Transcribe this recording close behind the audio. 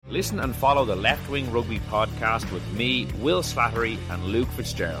Listen and follow the Left Wing Rugby podcast with me, Will Slattery and Luke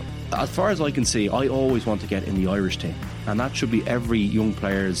Fitzgerald. As far as I can see, I always want to get in the Irish team. And that should be every young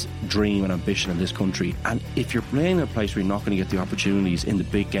player's dream and ambition in this country. And if you're playing in a place where you're not going to get the opportunities in the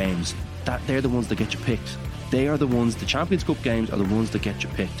big games, they're the ones that get you picked. They are the ones, the Champions Cup games are the ones that get you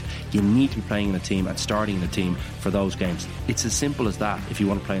picked. You need to be playing in a team and starting in a team for those games. It's as simple as that if you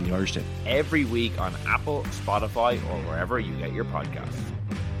want to play in the Irish team. Every week on Apple, Spotify or wherever you get your podcasts.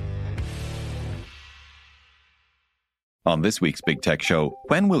 On this week's Big Tech Show,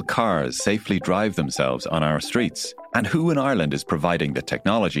 when will cars safely drive themselves on our streets? And who in Ireland is providing the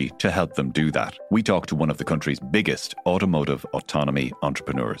technology to help them do that? We talk to one of the country's biggest automotive autonomy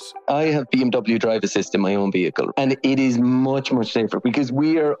entrepreneurs. I have BMW Drive Assist in my own vehicle, and it is much, much safer because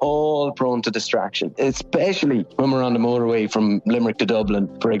we are all prone to distraction, especially when we're on the motorway from Limerick to Dublin,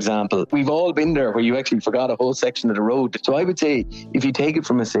 for example. We've all been there where you actually forgot a whole section of the road. So I would say if you take it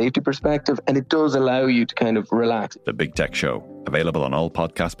from a safety perspective, and it does allow you to kind of relax. The Big Tech Show, available on all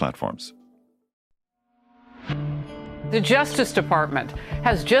podcast platforms. The Justice Department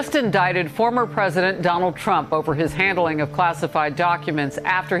has just indicted former President Donald Trump over his handling of classified documents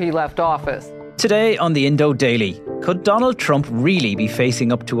after he left office. Today on the Indo Daily, could Donald Trump really be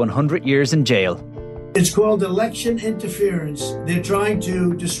facing up to 100 years in jail? It's called election interference. They're trying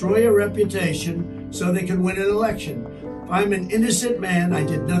to destroy a reputation so they can win an election. I'm an innocent man. I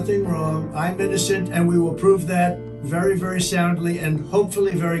did nothing wrong. I'm innocent, and we will prove that very, very soundly and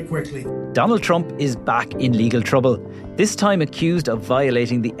hopefully very quickly. Donald Trump is back in legal trouble, this time accused of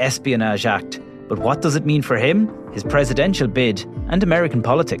violating the Espionage Act. But what does it mean for him, his presidential bid, and American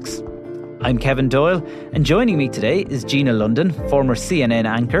politics? I'm Kevin Doyle, and joining me today is Gina London, former CNN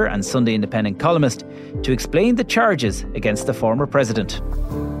anchor and Sunday Independent columnist, to explain the charges against the former president.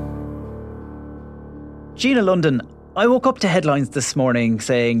 Gina London, I woke up to headlines this morning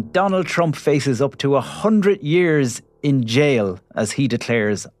saying Donald Trump faces up to 100 years in jail as he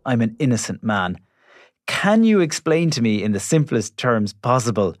declares, "I'm an innocent man." Can you explain to me in the simplest terms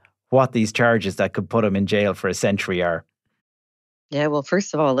possible what these charges that could put him in jail for a century are? Yeah, well,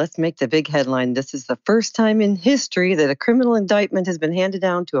 first of all, let's make the big headline. This is the first time in history that a criminal indictment has been handed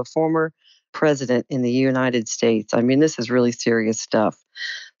down to a former president in the United States. I mean, this is really serious stuff.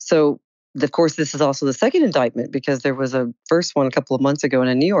 So, of course, this is also the second indictment because there was a first one a couple of months ago in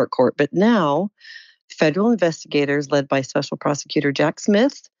a New York court. But now, federal investigators led by Special Prosecutor Jack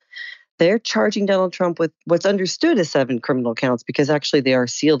Smith, they're charging Donald Trump with what's understood as 7 criminal counts because actually they are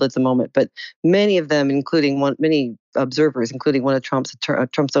sealed at the moment. But many of them, many observers, including one of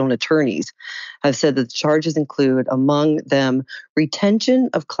Trump's own attorneys, have said that the charges include, among them, retention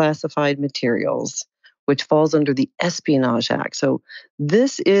of classified materials, which falls under the Espionage Act. So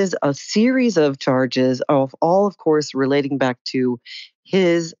this is a series of charges of all, of course, relating back to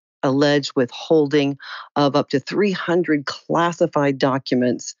his alleged withholding of up to 300 classified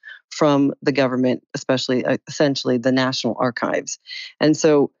documents from the government, especially, essentially, the National Archives. And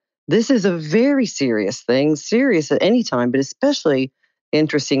so this is a very serious thing, serious at any time, but especially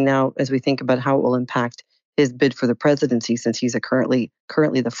interesting now as we think about how it will impact his bid for the presidency, since he's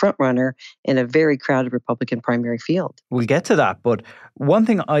currently the front runner in a very crowded Republican primary field. We'll get to that, but one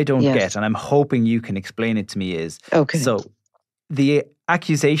thing I don't get, and I'm hoping you can explain it to me, is so the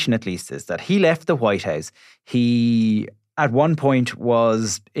accusation, at least, is that he left the White House. He, at one point,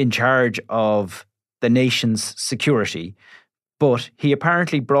 was in charge of the nation's security, but he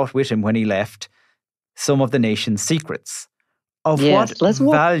apparently brought with him when he left some of the nation's secrets. Of what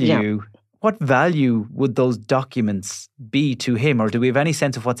value? What value would those documents be to him, or do we have any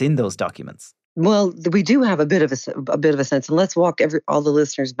sense of what's in those documents? Well, we do have a bit of a sense, and let's walk all the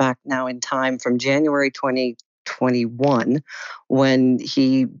listeners back now in time from January 2021, when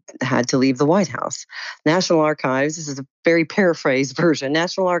he had to leave the White House. National Archives, this is a very paraphrased version,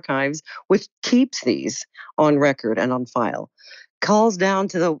 National Archives, which keeps these on record and on file, calls down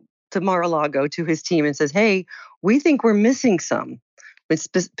to Mar-a-Lago, to his team, and says, "Hey, we think we're missing some.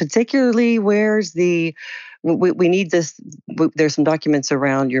 Particularly, we need this. There's some documents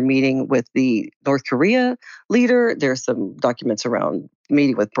around your meeting with the North Korea leader. There's some documents around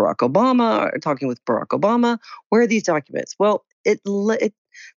meeting with Barack Obama, or talking with Barack Obama. Where are these documents?" Well,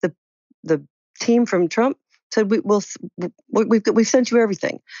 the team from Trump said, we've sent you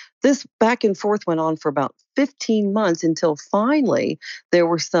everything. This back and forth went on for about 15 months until finally there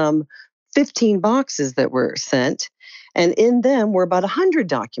were some 15 boxes that were sent. And in them were about 100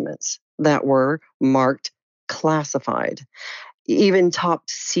 documents that were marked classified. even top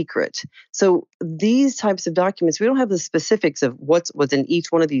secret. So these types of documents, we don't have the specifics of what's in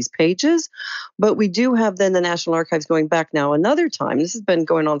each one of these pages, but we do have then the National Archives going back now another time. This has been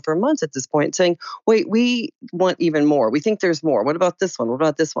going on for months at this point, saying, wait, we want even more. We think there's more. What about this one? What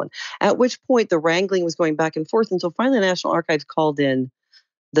about this one? At which point the wrangling was going back and forth until finally the National Archives called in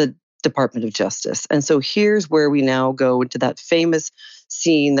the Department of Justice. And so here's where we now go into that famous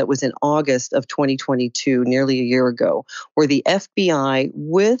scene that was in August of 2022, nearly a year ago, where the FBI,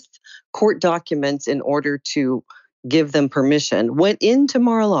 with court documents in order to give them permission, went into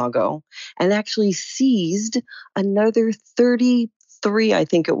Mar-a-Lago and actually seized another 33, I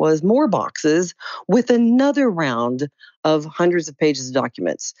think it was, more boxes with another round of hundreds of pages of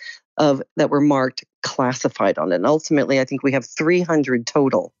documents that were marked classified on it. And ultimately, I think we have 300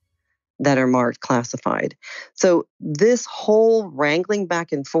 total that are marked classified. So this whole wrangling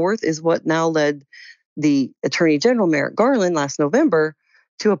back and forth is what now led the Attorney General, Merrick Garland, last November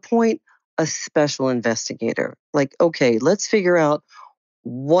to appoint a special investigator. Like, okay, let's figure out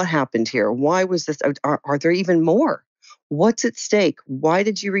what happened here. Why was this? Are there even more? What's at stake? Why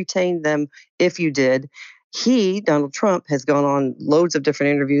did you retain them if you did? Donald Trump, has gone on loads of different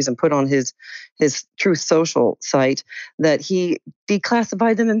interviews and put on his Truth Social site that he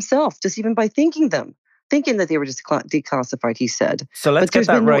declassified them himself, just even by thinking that they were just declassified, he said. So let's get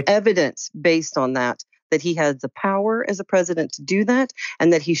that right. But there's been no evidence based on that he has the power as a president to do that,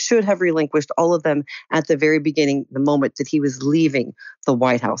 and that he should have relinquished all of them at the very beginning, the moment that he was leaving the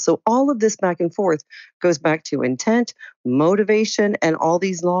White House. So all of this back and forth goes back to intent, motivation, and all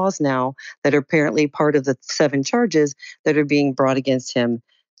these laws now that are apparently part of the 7 charges that are being brought against him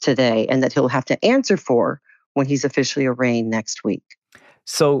today, and that he'll have to answer for when he's officially arraigned next week.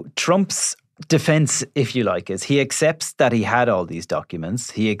 So Trump's defense, if you like, is he accepts that he had all these documents.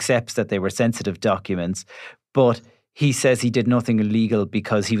 He accepts that they were sensitive documents, but he says he did nothing illegal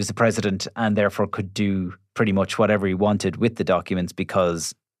because he was the president and therefore could do pretty much whatever he wanted with the documents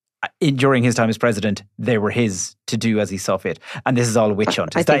because during his time as president, they were his to do as he saw fit. And this is all a witch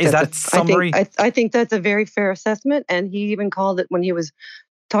hunt. Is that summary? I think that's a very fair assessment. And he even called it, when he was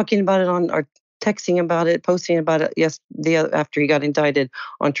talking about it or texting about it, posting about it after he got indicted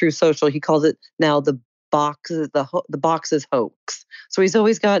on Truth Social, he calls it now the boxes hoax. So he's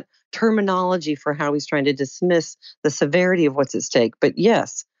always got terminology for how he's trying to dismiss the severity of what's at stake. But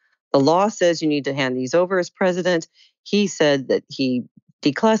yes, the law says you need to hand these over as president. He said that he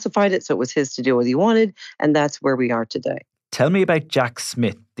declassified it, so it was his to do what he wanted, and that's where we are today. Tell me about Jack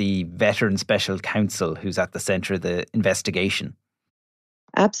Smith, the veteran special counsel who's at the center of the investigation.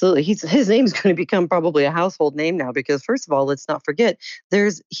 Absolutely. His name is going to become probably a household name now because, first of all, let's not forget,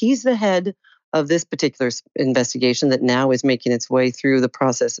 he's the head of this particular investigation that now is making its way through the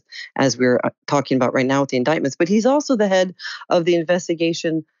process as we're talking about right now with the indictments. But he's also the head of the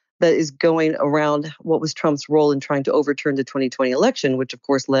investigation that is going around what was Trump's role in trying to overturn the 2020 election, which, of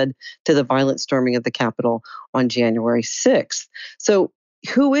course, led to the violent storming of the Capitol on January 6th. So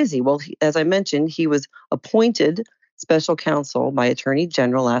who is he? Well, as I mentioned, he was appointed special counsel by Attorney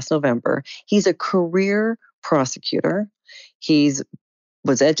General last November. He's a career prosecutor.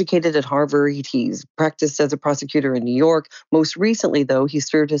 Was educated at Harvard. He's practiced as a prosecutor in New York. Most recently, though, he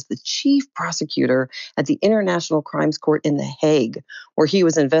served as the chief prosecutor at the International Crimes Court in The Hague, where he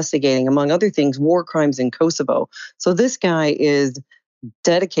was investigating, among other things, war crimes in Kosovo. So this guy is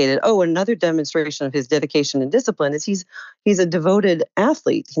dedicated. Oh, another demonstration of his dedication and discipline is he's a devoted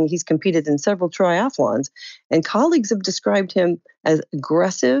athlete, and he's competed in several triathlons. And colleagues have described him as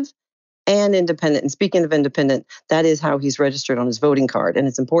aggressive and independent. And speaking of independent, that is how he's registered on his voting card. And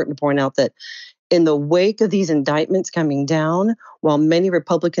it's important to point out that in the wake of these indictments coming down, while many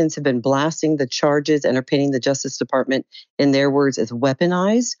Republicans have been blasting the charges and are painting the Justice Department, in their words, as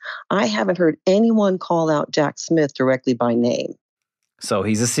weaponized, I haven't heard anyone call out Jack Smith directly by name. So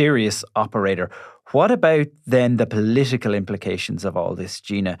he's a serious operator. What about then the political implications of all this,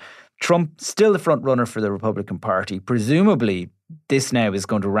 Gina? Trump, still the front runner for the Republican Party. Presumably, this now is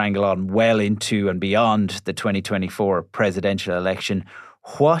going to wrangle on well into and beyond the 2024 presidential election.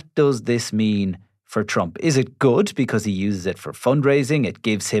 What does this mean for Trump? Is it good because he uses it for fundraising? It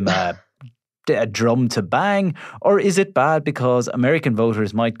gives him a drum to bang? Or is it bad because American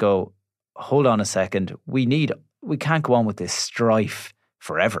voters might go, hold on a second, we can't go on with this strife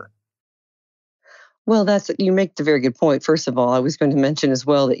forever? Well, you make the very good point. First of all, I was going to mention as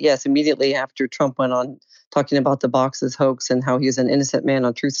well that, yes, immediately after Trump went on talking about the boxes hoax and how he's an innocent man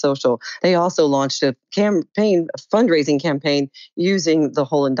on Truth Social. They also launched a fundraising campaign using the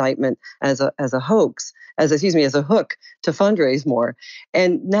whole indictment as a hoax, as a hook to fundraise more.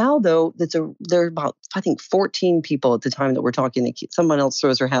 And now, though, there are about, I think, 14 people at the time that we're talking. Someone else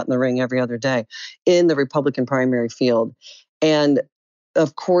throws her hat in the ring every other day in the Republican primary field. And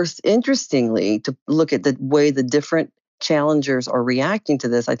of course, interestingly, to look at the way the different challengers are reacting to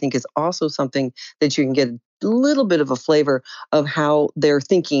this, I think is also something that you can get a little bit of a flavor of how they're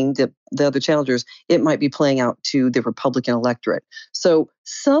thinking, the other challengers, it might be playing out to the Republican electorate. So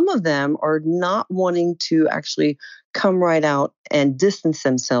some of them are not wanting to actually come right out and distance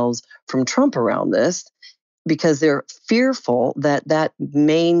themselves from Trump around this, because they're fearful that that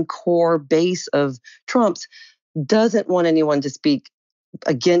main core base of Trump's doesn't want anyone to speak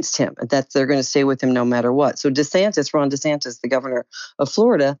against him, that they're going to stay with him no matter what. So Ron DeSantis, the governor of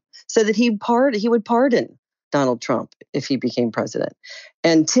Florida, said that he would pardon Donald Trump if he became president.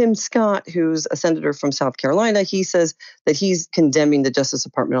 And Tim Scott, who's a senator from South Carolina, he says that he's condemning the Justice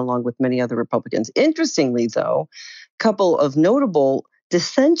Department along with many other Republicans. Interestingly, though, a couple of notable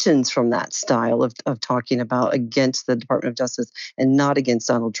dissensions from that style of talking about against the Department of Justice and not against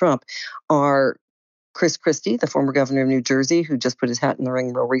Donald Trump are Chris Christie, the former governor of New Jersey, who just put his hat in the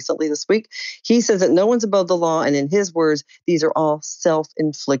ring real recently this week. He says that no one's above the law, and in his words, these are all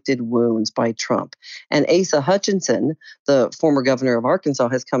self-inflicted wounds by Trump. And Asa Hutchinson, the former governor of Arkansas,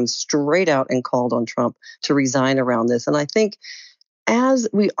 has come straight out and called on Trump to resign around this. And I think as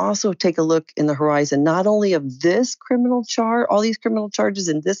we also take a look in the horizon, not only of this criminal charge, all these criminal charges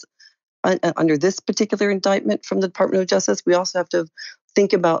in this under this particular indictment from the Department of Justice, we also have to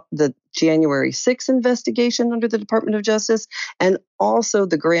think about the January 6th investigation under the Department of Justice, and also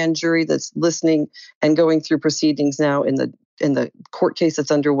the grand jury that's listening and going through proceedings now in the court case that's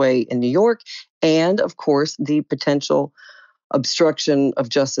underway in New York, and of course the potential obstruction of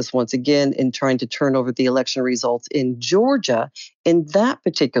justice once again in trying to turn over the election results in Georgia in that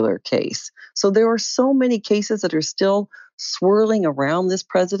particular case. So there are so many cases that are still swirling around this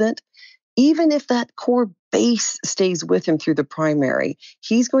president. Even if that core base stays with him through the primary,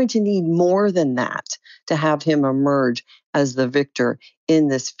 he's going to need more than that to have him emerge as the victor in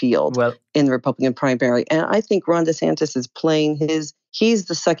this field in the Republican primary. And I think Ron DeSantis is playing he's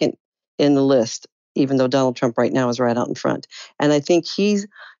the second in the list, even though Donald Trump right now is right out in front. And I think he's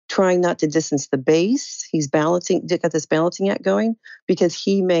trying not to distance the base. He's got this balancing act going, because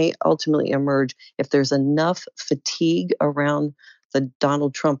he may ultimately emerge if there's enough fatigue around the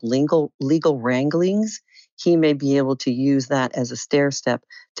Donald Trump legal wranglings. He may be able to use that as a stair step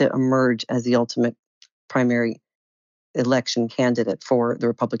to emerge as the ultimate primary election candidate for the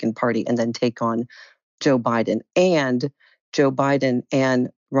Republican Party, and then take on Joe Biden. And Joe Biden and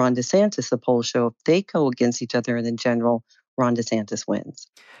Ron DeSantis, the polls show, if they go against each other in the general, Ron DeSantis wins.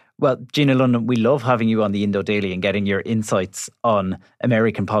 Well, Gina London, we love having you on the Indo Daily and getting your insights on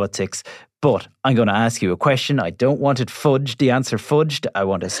American politics. But I'm going to ask you a question. I don't want it fudged, the answer fudged. I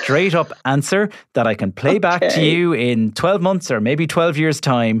want a straight up answer that I can play back to you in 12 months or maybe 12 years'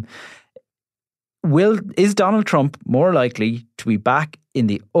 time. Is Donald Trump more likely to be back in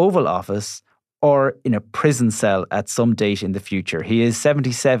the Oval Office or in a prison cell at some date in the future? He is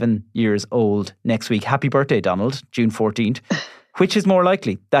 77 years old next week. Happy birthday, Donald, June 14th. Which is more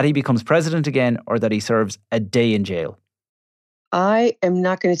likely, that he becomes president again or that he serves a day in jail? I am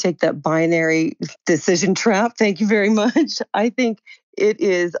not going to take that binary decision trap. Thank you very much. I think it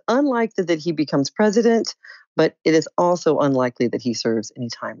is unlikely that he becomes president, but it is also unlikely that he serves any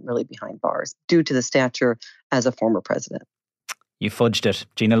time really behind bars due to the stature as a former president. You fudged it.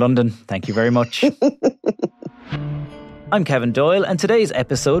 Gina London, thank you very much. I'm Kevin Doyle, and today's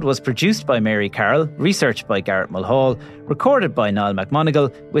episode was produced by Mary Carroll, researched by Garrett Mulhall, recorded by Niall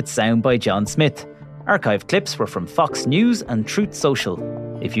McMonigal, with sound by John Smith. Archived clips were from Fox News and Truth Social.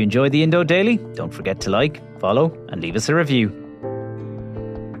 If you enjoy the Indo Daily, don't forget to like, follow, and leave us a review.